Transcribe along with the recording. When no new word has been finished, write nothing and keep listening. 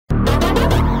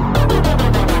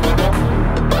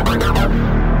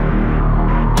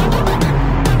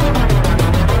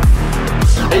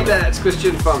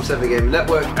Christian from 7 Game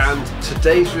Network, and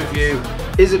today's review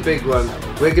is a big one.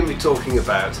 We're going to be talking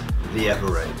about the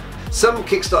Everrain. Some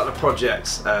Kickstarter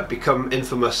projects become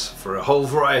infamous for a whole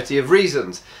variety of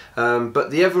reasons,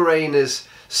 but the Everrain is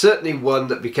certainly one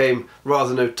that became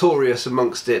rather notorious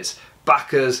amongst its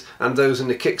backers and those in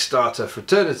the Kickstarter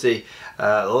fraternity,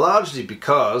 largely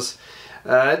because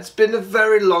it's been a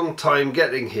very long time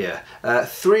getting here.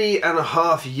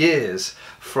 3.5 years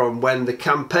from when the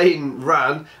campaign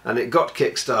ran and it got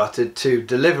kickstarted to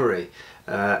delivery.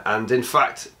 And in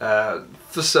fact,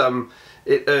 for some,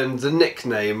 it earned the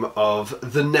nickname of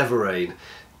the Everrain,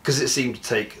 because it seemed to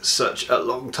take such a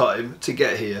long time to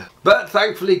get here. But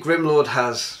thankfully Grimlord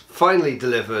has finally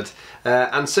delivered,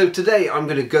 and so today I'm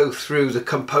going to go through the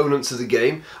components of the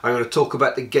game. I'm going to talk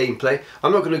about the gameplay.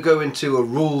 I'm not going to go into a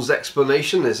rules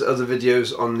explanation, there's other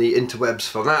videos on the interwebs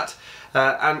for that.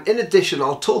 And in addition,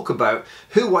 I'll talk about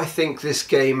who I think this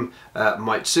game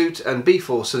might suit and be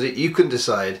for, so that you can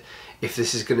decide if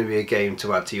this is going to be a game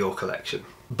to add to your collection.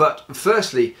 But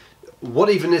firstly, what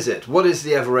even is it? What is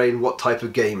the Everrain? What type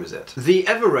of game is it? The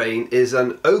Everrain is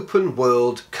an open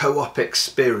world co-op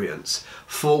experience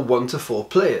for 1 to 4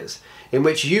 players, in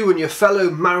which you and your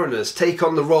fellow mariners take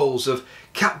on the roles of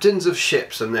captains of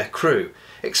ships and their crew,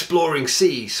 exploring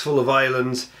seas full of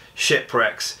islands,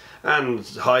 shipwrecks, and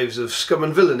hives of scum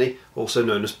and villainy, also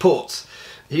known as ports.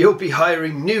 You'll be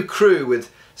hiring new crew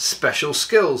with special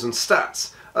skills and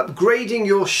stats, upgrading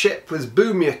your ship with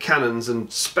boomier cannons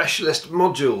and specialist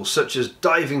modules such as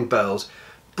diving bells,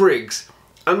 brigs,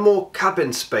 and more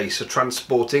cabin space for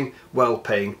transporting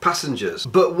well-paying passengers.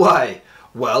 But why?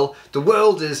 Well, the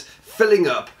world is filling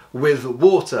up with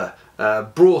water,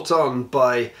 brought on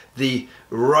by the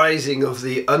rising of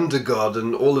the Undergod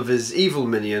and all of his evil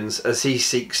minions as he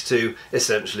seeks to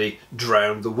essentially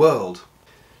drown the world.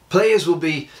 Players will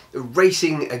be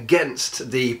racing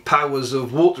against the powers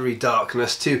of watery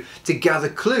darkness to gather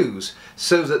clues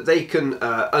so that they can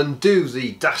undo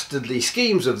the dastardly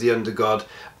schemes of the Undergod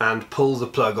and pull the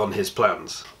plug on his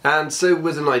plans. And so,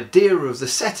 with an idea of the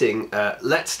setting,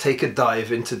 let's take a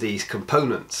dive into these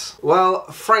components. Well,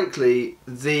 frankly,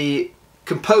 the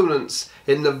components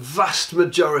in the vast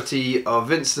majority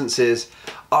of instances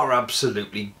are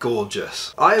absolutely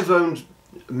gorgeous. I have owned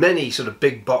many sort of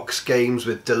big box games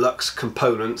with deluxe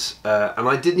components, and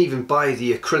I didn't even buy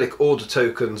the acrylic order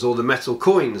tokens or the metal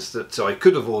coins that I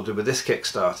could have ordered with this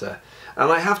Kickstarter,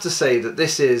 and I have to say that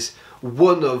this is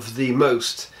one of the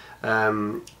most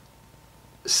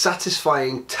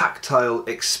satisfying tactile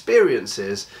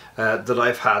experiences that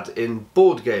I've had in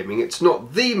board gaming. It's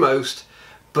not the most,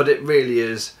 but it really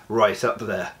is right up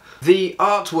there. The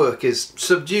artwork is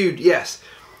subdued, yes,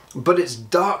 but it's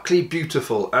darkly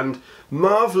beautiful and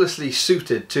marvellously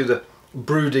suited to the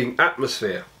brooding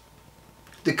atmosphere.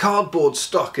 The cardboard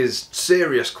stock is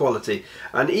serious quality,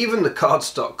 and even the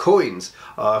cardstock coins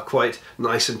are quite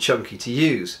nice and chunky to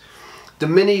use. The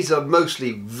minis are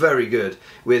mostly very good,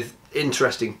 with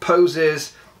interesting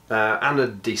poses and a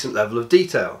decent level of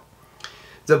detail.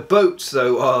 The boats,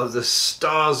 though, are the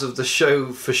stars of the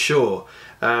show for sure.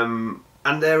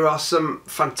 And there are some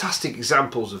fantastic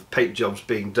examples of paint jobs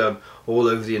being done all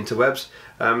over the interwebs.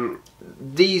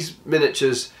 These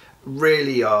miniatures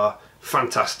really are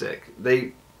fantastic.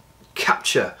 They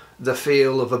capture the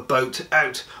feel of a boat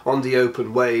out on the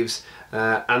open waves,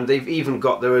 and they've even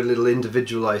got their own little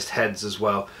individualised heads as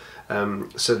well,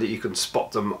 so that you can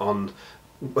spot them on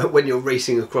when you're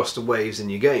racing across the waves in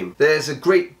your game. There's a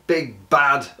great big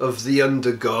bad of the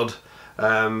Undergod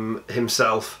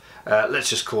himself. Let's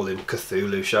just call him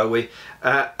Cthulhu, shall we?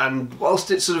 And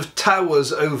whilst it sort of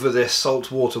towers over this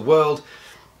saltwater world,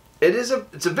 it's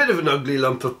a bit of an ugly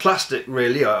lump of plastic,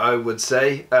 really, I would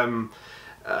say.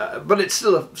 But it's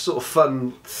still a sort of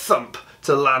fun thump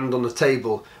to land on the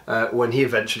table when he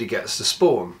eventually gets to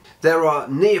spawn. There are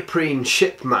neoprene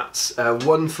ship mats,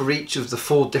 one for each of the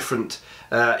 4 different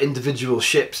individual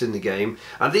ships in the game,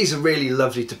 and these are really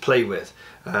lovely to play with.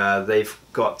 They've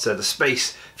got the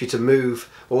space for you to move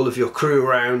all of your crew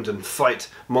around and fight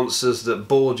monsters that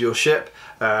board your ship.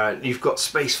 You've got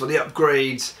space for the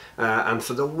upgrades and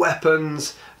for the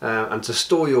weapons and to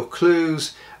store your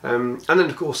clues, and then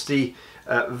of course the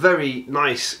very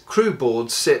nice crew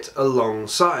boards sit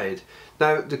alongside.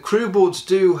 Now the crew boards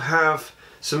do have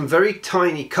some very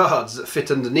tiny cards that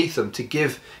fit underneath them to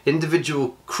give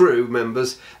individual crew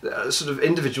members sort of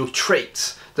individual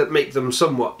traits that make them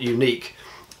somewhat unique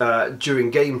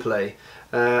during gameplay,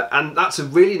 and that's a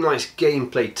really nice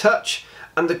gameplay touch,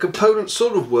 And the components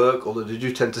sort of work, although they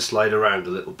do tend to slide around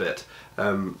a little bit.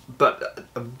 But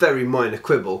a very minor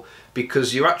quibble,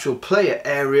 because your actual player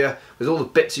area with all the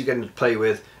bits you're going to play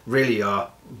with really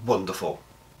are wonderful.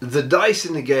 The dice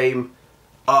in the game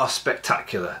are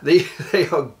spectacular. They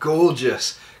are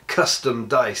gorgeous custom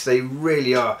dice. They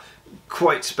really are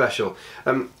quite special.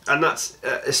 And that's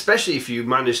especially if you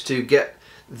manage to get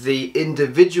the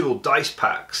individual dice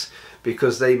packs,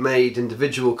 because they made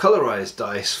individual colorized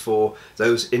dice for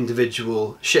those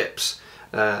individual ships,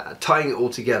 tying it all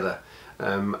together.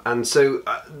 And so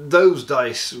those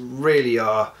dice really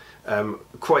are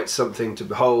quite something to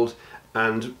behold,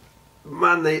 and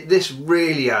man, this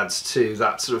really adds to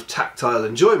that sort of tactile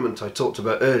enjoyment I talked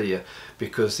about earlier,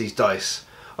 because these dice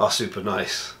are super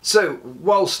nice. So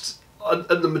whilst at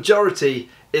the majority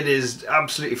it is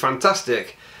absolutely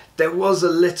fantastic, there was a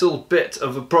little bit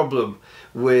of a problem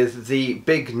with the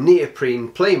big neoprene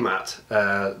playmat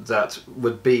that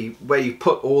would be where you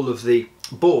put all of the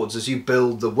boards as you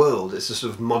build the world. It's a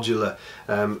sort of modular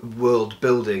world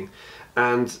building,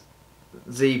 and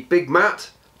the big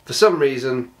mat, for some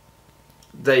reason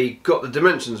they got the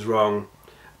dimensions wrong,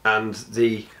 and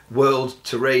the world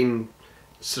terrain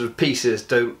sort of pieces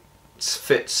don't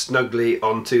fit snugly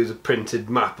onto the printed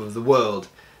map of the world.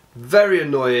 Very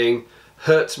annoying.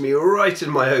 Hurts me right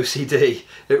in my OCD,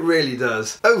 it really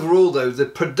does. Overall though, the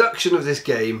production of this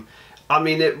game, I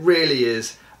mean, it really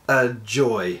is a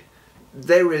joy.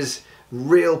 There is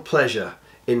real pleasure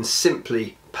in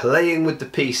simply playing with the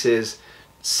pieces,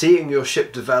 seeing your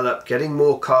ship develop, getting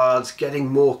more cards, getting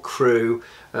more crew,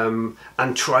 and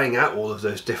trying out all of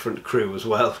those different crew as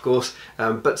well, of course,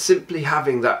 but simply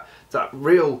having that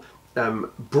real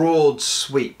broad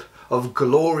sweep of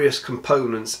glorious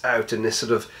components out in this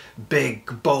sort of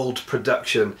big, bold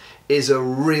production is a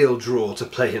real draw to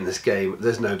play in this game.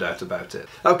 There's no doubt about it.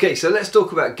 Okay, so let's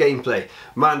talk about gameplay.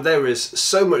 Man, there is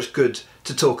so much good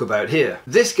to talk about here.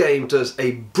 This game does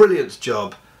a brilliant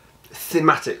job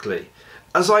thematically.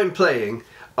 As I'm playing,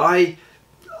 I'm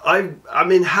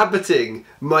inhabiting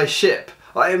my ship.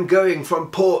 I am going from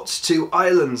ports to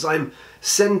islands. I'm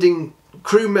sending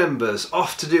crew members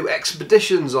off to do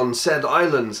expeditions on said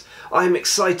islands. I'm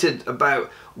excited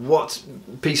about what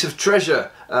piece of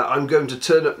treasure I'm going to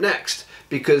turn up next,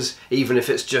 because even if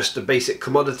it's just a basic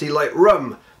commodity like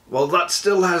rum, well, that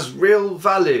still has real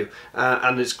value,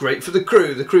 and it's great for the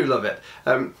crew. The crew love it.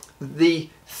 The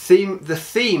theme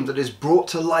that is brought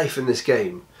to life in this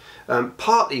game,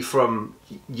 partly from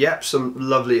some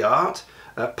lovely art,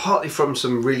 partly from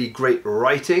some really great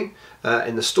writing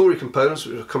in the story components,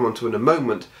 which we'll come on to in a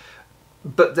moment,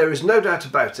 but there is no doubt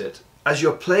about it, as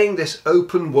you're playing this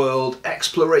open world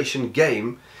exploration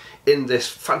game in this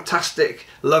fantastic,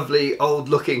 lovely, old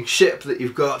looking ship that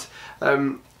you've got,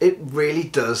 it really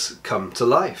does come to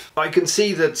life. I can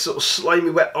see that sort of slimy,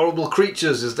 wet, horrible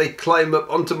creatures as they climb up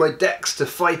onto my decks to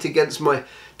fight against my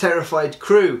terrified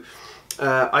crew.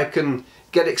 I can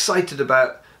get excited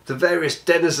about the various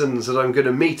denizens that I'm going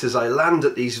to meet as I land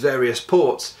at these various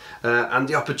ports, and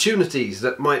the opportunities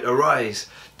that might arise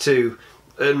to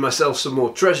earn myself some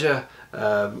more treasure,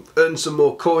 earn some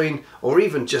more coin, or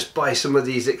even just buy some of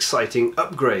these exciting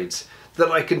upgrades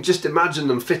that I can just imagine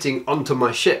them fitting onto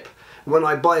my ship. When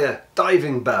I buy a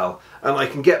diving bell and I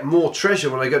can get more treasure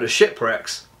when I go to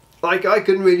shipwrecks, like, I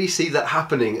can really see that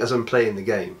happening as I'm playing the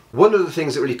game. One of the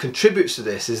things that really contributes to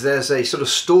this is there's a sort of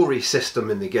story system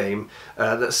in the game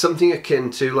that's something akin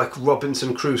to like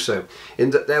Robinson Crusoe, in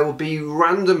that there will be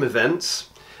random events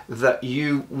that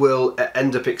you will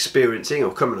end up experiencing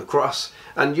or coming across,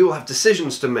 and you'll have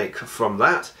decisions to make from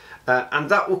that,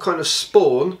 and that will kind of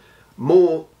spawn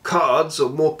more cards or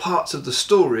more parts of the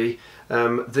story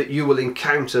that you will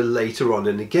encounter later on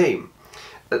in the game.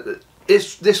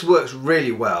 This works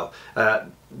really well.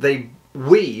 They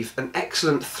weave an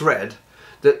excellent thread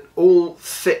that all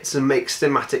fits and makes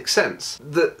thematic sense.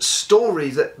 The story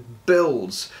that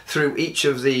builds through each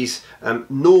of these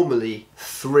normally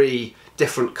 3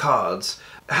 different cards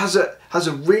has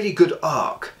a really good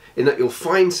arc, in that you'll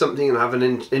find something and have an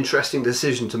interesting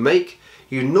decision to make.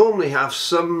 You normally have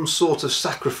some sort of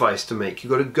sacrifice to make.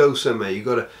 You've got to go somewhere, you've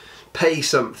got to pay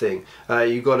something,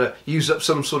 you've got to use up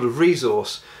some sort of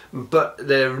resource, but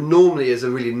there normally is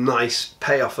a really nice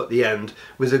payoff at the end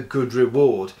with a good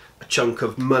reward, a chunk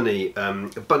of money,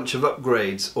 a bunch of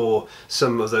upgrades, or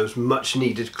some of those much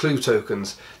needed clue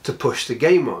tokens to push the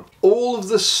game on. All of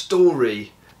the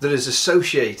story that is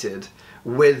associated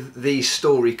with these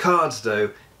story cards though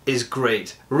is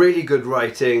great. Really good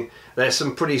writing. There's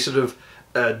some pretty sort of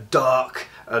dark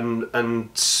and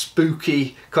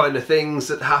spooky kind of things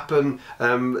that happen,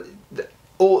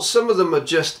 or some of them are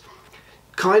just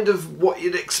kind of what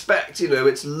you'd expect, you know,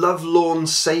 it's lovelorn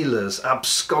sailors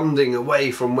absconding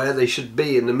away from where they should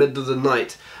be in the middle of the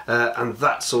night, and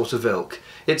that sort of ilk.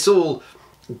 It's all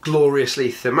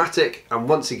gloriously thematic and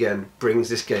once again brings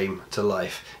this game to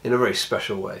life in a very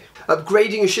special way.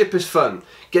 Upgrading a ship is fun.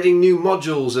 Getting new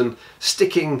modules and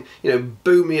sticking, you know,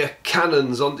 boomier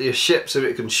cannons onto your ship so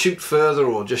it can shoot further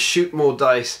or just shoot more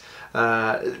dice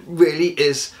really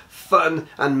is fun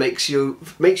and makes you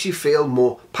feel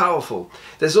more powerful.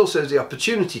 There's also the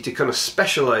opportunity to kind of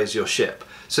specialize your ship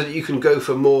so that you can go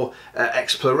for more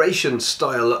exploration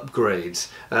style upgrades,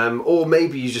 or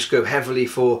maybe you just go heavily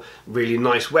for really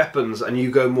nice weapons and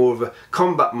you go more of a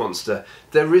combat monster.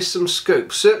 There is some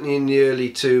scope, certainly in the early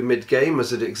to mid game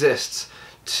as it exists,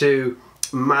 to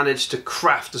manage to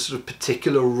craft a sort of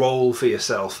particular role for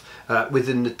yourself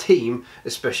within the team,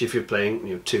 especially if you're playing,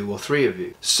 you know, 2 or 3 of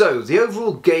you. So the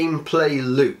overall gameplay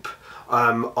loop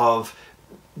of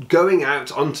going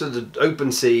out onto the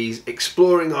open seas,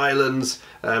 exploring islands,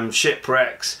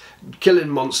 shipwrecks, killing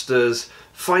monsters,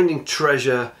 finding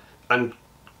treasure and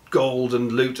gold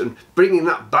and loot and bringing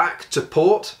that back to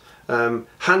port,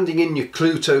 handing in your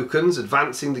clue tokens,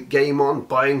 advancing the game on,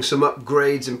 buying some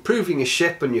upgrades, improving your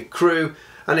ship and your crew,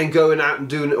 and then going out and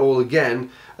doing it all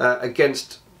again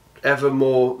against ever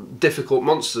more difficult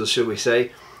monsters, shall we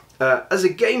say. As a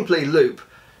gameplay loop,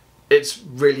 it's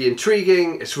really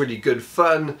intriguing, it's really good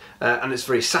fun, and it's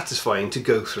very satisfying to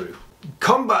go through.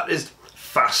 Combat is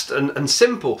fast and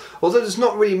simple, although there's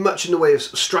not really much in the way of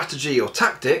strategy or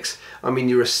tactics. I mean,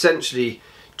 you're essentially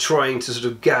trying to sort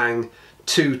of gang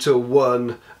 2 to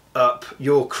 1 up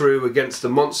your crew against the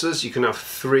monsters. You can have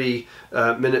 3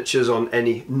 miniatures on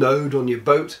any node on your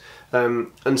boat,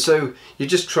 and so you're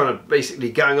just trying to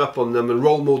basically gang up on them and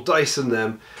roll more dice than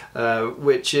them,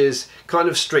 which is kind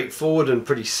of straightforward and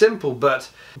pretty simple, but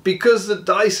because the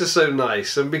dice are so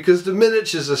nice and because the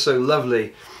miniatures are so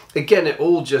lovely, again, it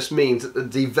all just means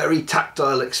that the very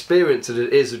tactile experience that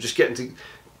it is of just getting to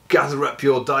gather up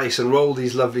your dice and roll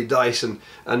these lovely dice and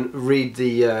read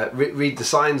the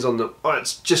signs on them, oh,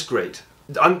 it's just great.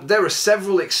 And there are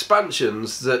several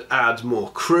expansions that add more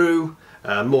crew,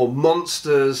 more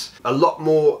monsters, a lot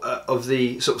more of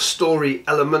the sort of story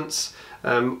elements,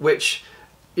 which,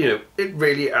 you know, it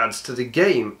really adds to the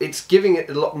game. It's giving it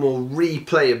a lot more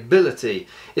replayability.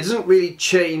 It doesn't really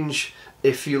change,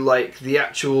 if you like, the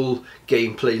actual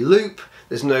gameplay loop.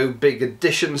 There's no big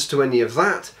additions to any of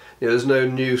that. You know, there's no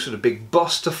new sort of big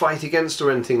boss to fight against or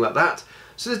anything like that.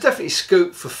 So there's definitely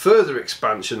scope for further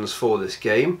expansions for this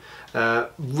game.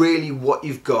 Really what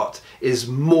you've got is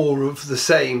more of the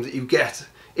same that you get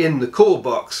in the core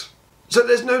box. So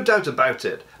there's no doubt about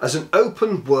it. As an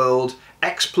open world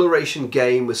exploration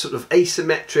game with sort of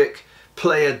asymmetric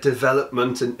player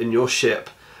development in your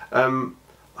ship,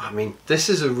 I mean, this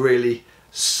is a really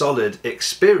solid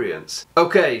experience.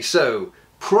 Okay, so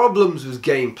problems with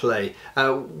gameplay.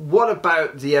 What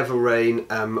about the Everrain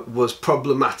was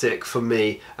problematic for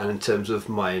me and in terms of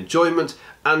my enjoyment,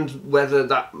 and whether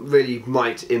that really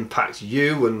might impact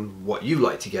you and what you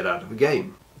like to get out of a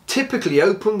game. Typically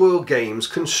open world games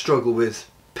can struggle with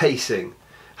pacing.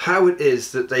 How it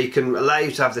is that they can allow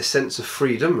you to have this sense of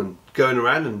freedom and going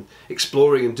around and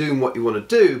exploring and doing what you want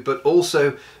to do, but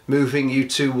also moving you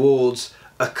towards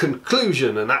a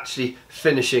conclusion and actually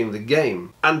finishing the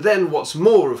game. And then what's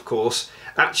more, of course,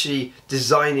 actually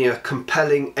designing a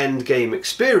compelling end game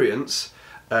experience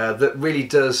that really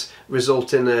does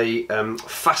result in a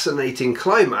fascinating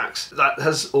climax that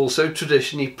has also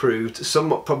traditionally proved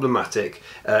somewhat problematic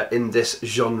in this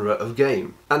genre of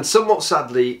game. And somewhat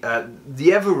sadly, the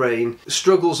Everrain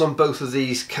struggles on both of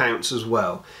these counts as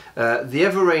well. The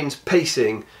Everrain's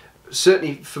pacing,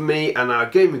 certainly for me and our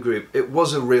gaming group, it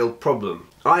was a real problem.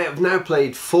 I have now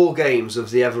played 4 games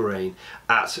of the Everrain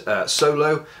at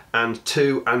solo and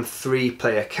 2 and 3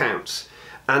 player counts.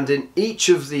 And in each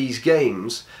of these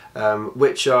games,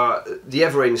 which are, the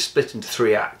Everrain is split into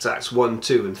 3 acts, acts 1,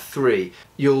 2 and 3,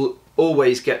 you'll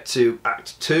always get to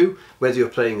act 2, whether you're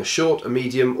playing a short, a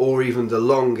medium or even the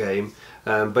long game,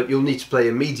 but you'll need to play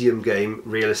a medium game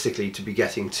realistically to be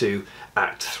getting to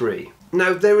act 3.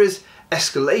 Now there is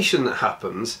escalation that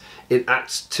happens in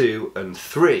acts 2 and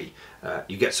 3.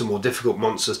 You get some more difficult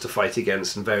monsters to fight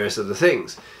against and various other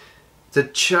things. The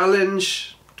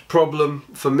challenge problem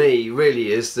for me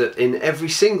really is that in every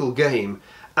single game,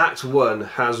 Act 1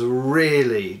 has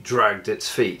really dragged its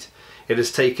feet. It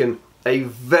has taken a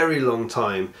very long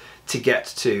time to get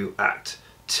to Act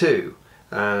 2.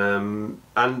 And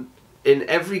in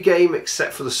every game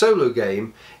except for the solo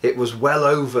game, it was well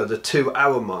over the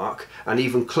 2-hour mark and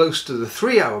even close to the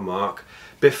 3-hour mark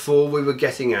before we were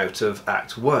getting out of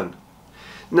Act 1.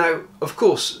 Now, of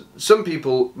course, some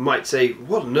people might say,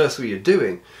 what on earth were you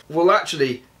doing? Well,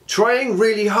 actually, trying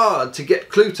really hard to get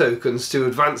clue tokens to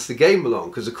advance the game along,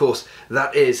 because of course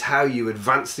that is how you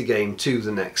advance the game to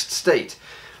the next state.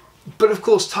 But of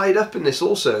course, tied up in this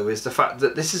also is the fact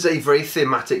that this is a very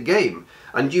thematic game,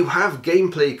 and you have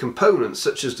gameplay components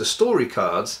such as the story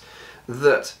cards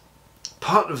that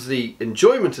part of the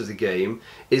enjoyment of the game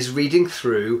is reading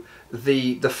through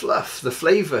the fluff, the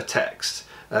flavour text,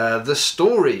 the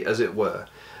story as it were.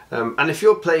 And if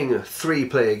you're playing a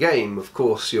 3-player game, of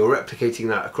course you're replicating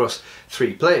that across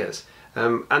 3 players.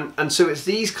 And so it's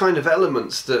these kind of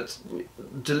elements that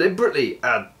deliberately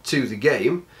add to the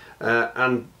game,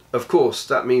 and of course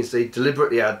that means they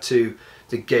deliberately add to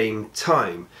the game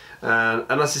time. And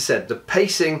as I said, the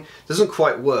pacing doesn't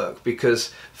quite work,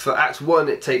 because for Act 1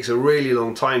 it takes a really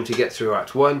long time to get through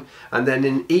Act 1, and then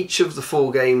in each of the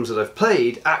 4 games that I've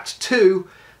played, Act 2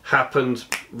 happened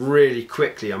really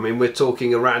quickly. I mean, we're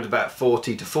talking around about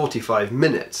 40 to 45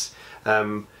 minutes.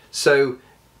 So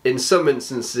in some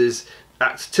instances,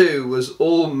 Act 2 was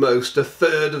almost a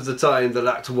third of the time that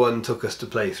Act 1 took us to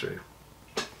play through.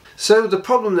 So the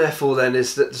problem therefore then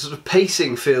is that the sort of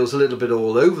pacing feels a little bit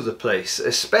all over the place,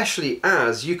 especially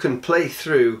as you can play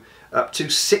through up to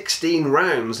 16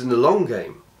 rounds in the long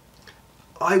game.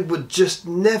 I would just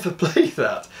never play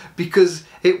that, because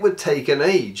it would take an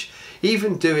age.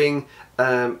 Even doing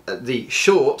the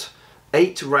short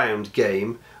 8-round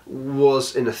game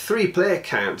was, in a 3-player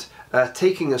count,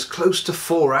 taking us close to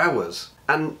 4 hours.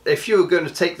 And if you're going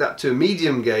to take that to a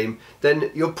medium game,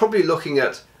 then you're probably looking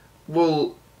at,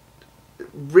 well,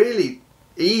 really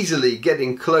easily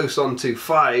getting close onto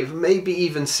 5, maybe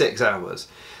even 6 hours.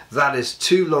 That is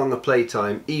too long a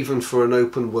playtime, even for an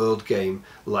open world game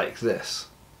like this.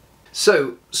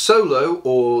 So solo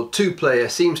or 2-player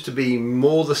seems to be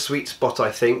more the sweet spot,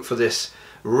 I think, for this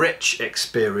rich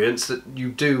experience that you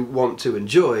do want to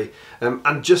enjoy,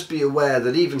 and just be aware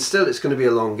that even still it's going to be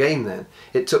a long game then.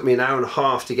 It took me an hour and a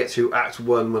half to get through Act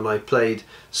 1 when I played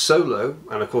solo,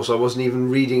 and of course I wasn't even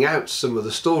reading out some of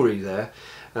the story there,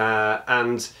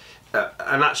 and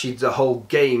actually the whole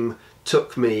game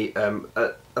took me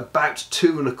about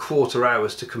 2¼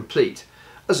 hours to complete.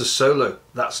 As a solo,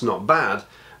 that's not bad.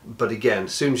 But again,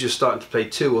 as soon as you're starting to play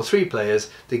 2 or 3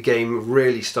 players, the game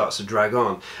really starts to drag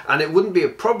on. And it wouldn't be a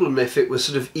problem if it was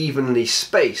sort of evenly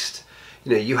spaced.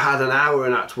 You know, you had an hour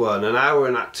in Act 1, an hour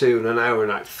in Act 2 and an hour in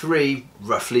Act 3,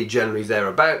 roughly, generally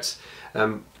thereabouts.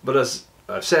 But as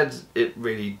I've said, it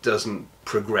really doesn't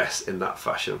progress in that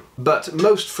fashion. But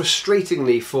most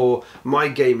frustratingly for my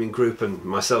gaming group and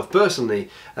myself personally,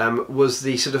 was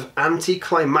the sort of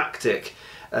anticlimactic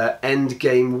end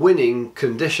game winning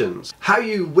conditions. How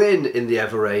you win in the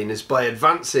Everrain is by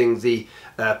advancing the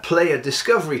player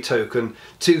discovery token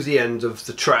to the end of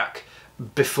the track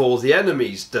before the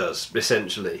enemies does,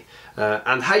 essentially.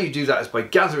 And how you do that is by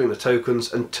gathering the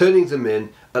tokens and turning them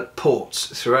in at ports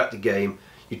throughout the game.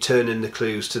 You turn in the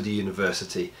clues to the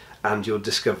university and your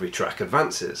discovery track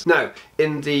advances. Now,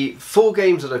 in the 4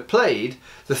 games that I've played,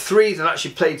 the 3 that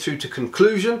actually played through to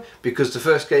conclusion, because the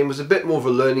first game was a bit more of a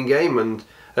learning game, and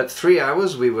at 3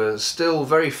 hours we were still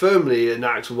very firmly in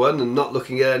Act 1 and not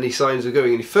looking at any signs of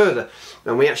going any further,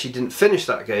 and we actually didn't finish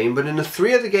that game. But in the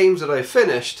 3 other games that I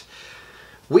finished,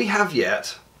 we have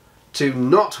yet to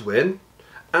not win,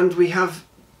 and we have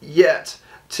yet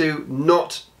to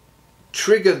not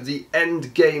trigger the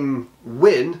end game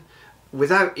win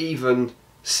without even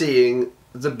seeing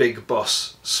the big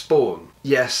boss spawn.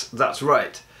 Yes, that's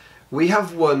right. We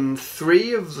have won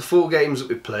 3 of the 4 games that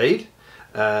we played.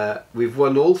 We've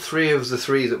won all 3 of the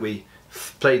 3 that we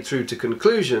played through to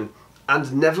conclusion,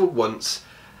 and never once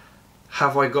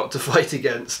have I got to fight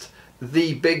against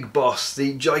the big boss,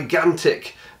 the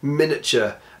gigantic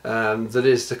miniature that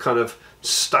is the kind of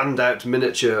standout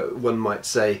miniature, one might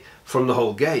say, from the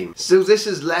whole game. So this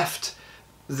has left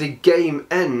the game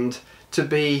end to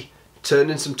be turn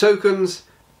in some tokens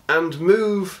and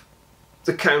move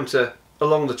the counter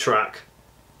along the track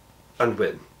and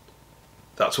win.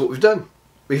 That's what we've done.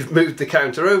 We've moved the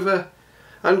counter over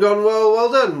and gone, well,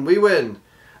 well done, we win,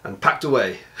 and packed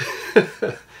away.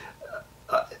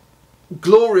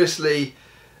 Gloriously,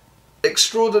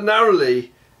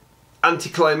 extraordinarily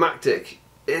anticlimactic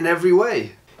in every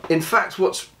way. In fact,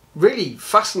 what's really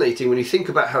fascinating when you think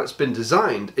about how it's been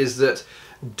designed is that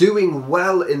doing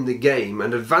well in the game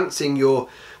and advancing your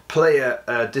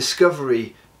player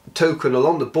discovery token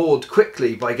along the board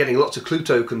quickly by getting lots of clue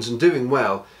tokens and doing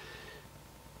well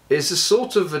is a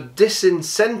sort of a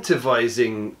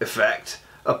disincentivizing effect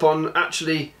upon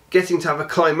actually getting to have a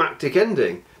climactic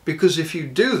ending. Because if you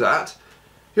do that,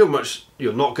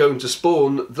 you're not going to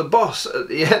spawn the boss at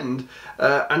the end,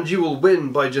 and you will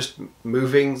win by just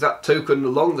moving that token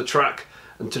along the track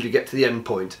until you get to the end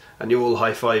point, and you all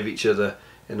high-five each other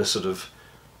in a sort of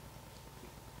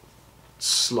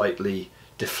slightly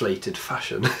deflated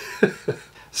fashion.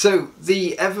 So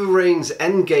the Everrain's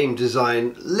endgame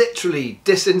design literally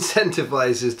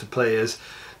disincentivizes the players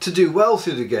to do well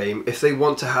through the game if they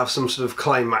want to have some sort of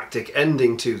climactic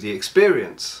ending to the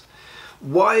experience.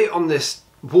 Why on this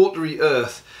watery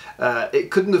earth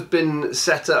it couldn't have been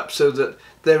set up so that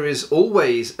there is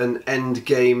always an end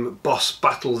game boss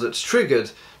battle that's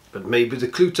triggered, but maybe the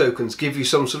clue tokens give you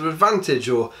some sort of advantage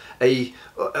or a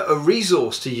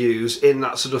resource to use in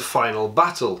that sort of final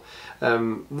battle,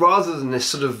 rather than this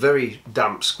sort of very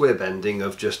damp squib ending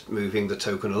of just moving the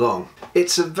token along.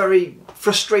 It's a very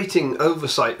frustrating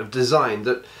oversight of design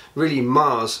that really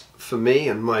mars, for me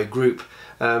and my group,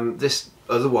 this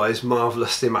otherwise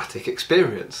marvellous thematic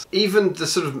experience. Even the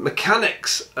sort of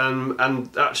mechanics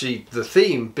and actually the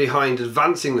theme behind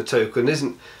advancing the token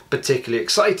isn't particularly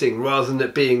exciting. Rather than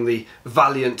it being the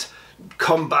valiant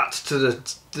combat to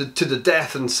the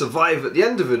death and survive at the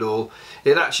end of it all,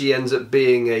 it actually ends up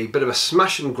being a bit of a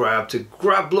smash and grab to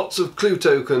grab lots of clue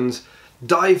tokens,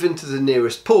 dive into the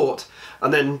nearest port,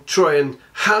 and then try and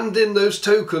hand in those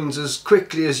tokens as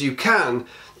quickly as you can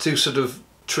to sort of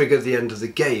trigger the end of the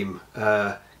game.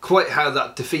 Quite how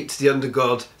that defeats the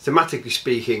Undergod, thematically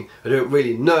speaking, I don't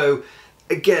really know.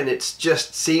 Again, it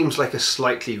just seems like a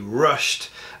slightly rushed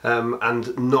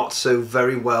and not so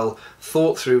very well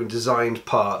thought through and designed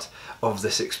part of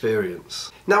this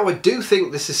experience. Now, I do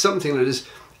think this is something that is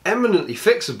eminently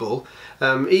fixable,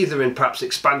 either in perhaps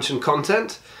expansion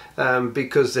content,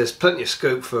 because there's plenty of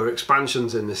scope for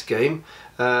expansions in this game,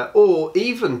 or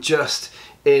even just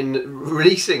in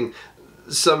releasing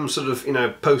some sort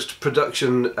of,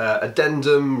 post-production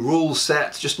addendum rule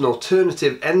set, just an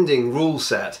alternative ending rule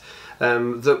set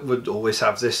that would always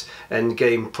have this end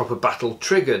game proper battle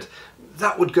triggered.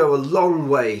 That would go a long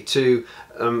way to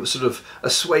sort of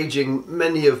assuaging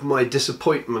many of my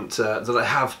disappointment that I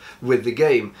have with the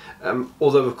game,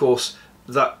 although of course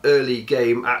that early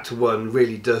game Act 1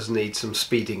 really does need some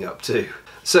speeding up too.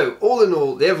 So all in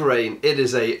all, the Everrain, it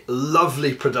is a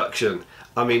lovely production.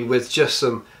 I mean, with just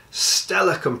some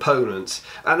stellar components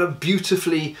and a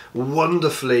beautifully,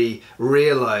 wonderfully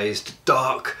realised,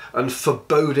 dark and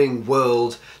foreboding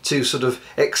world to sort of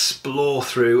explore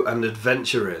through and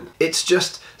adventure in. It's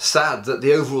just sad that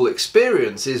the overall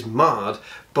experience is marred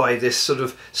by this sort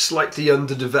of slightly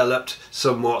underdeveloped,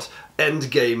 somewhat,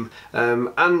 endgame,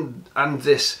 and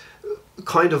this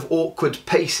kind of awkward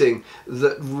pacing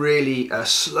that really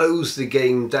slows the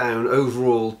game down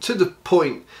overall to the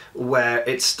point where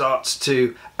it starts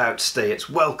to outstay its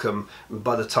welcome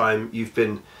by the time you've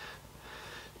been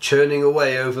churning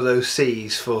away over those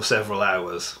seas for several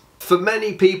hours. For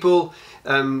many people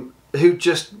who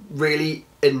just really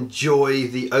enjoy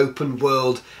the open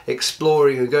world,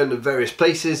 exploring and going to various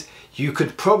places, you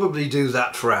could probably do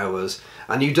that for hours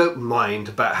and you don't mind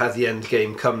about how the end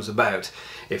game comes about.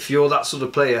 If you're that sort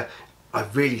of player, I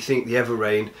really think the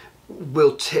Everrain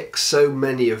will tick so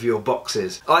many of your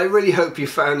boxes. I really hope you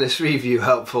found this review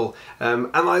helpful, and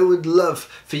I would love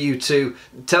for you to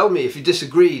tell me if you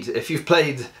disagreed, if you've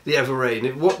played the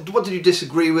Everrain. What did you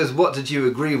disagree with? What did you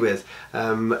agree with?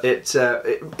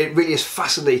 It really is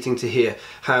fascinating to hear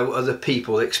how other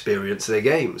people experience their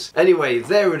games. Anyway,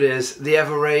 there it is, the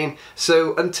Everrain.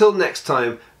 So until next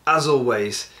time, as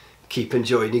always, keep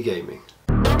enjoying your gaming.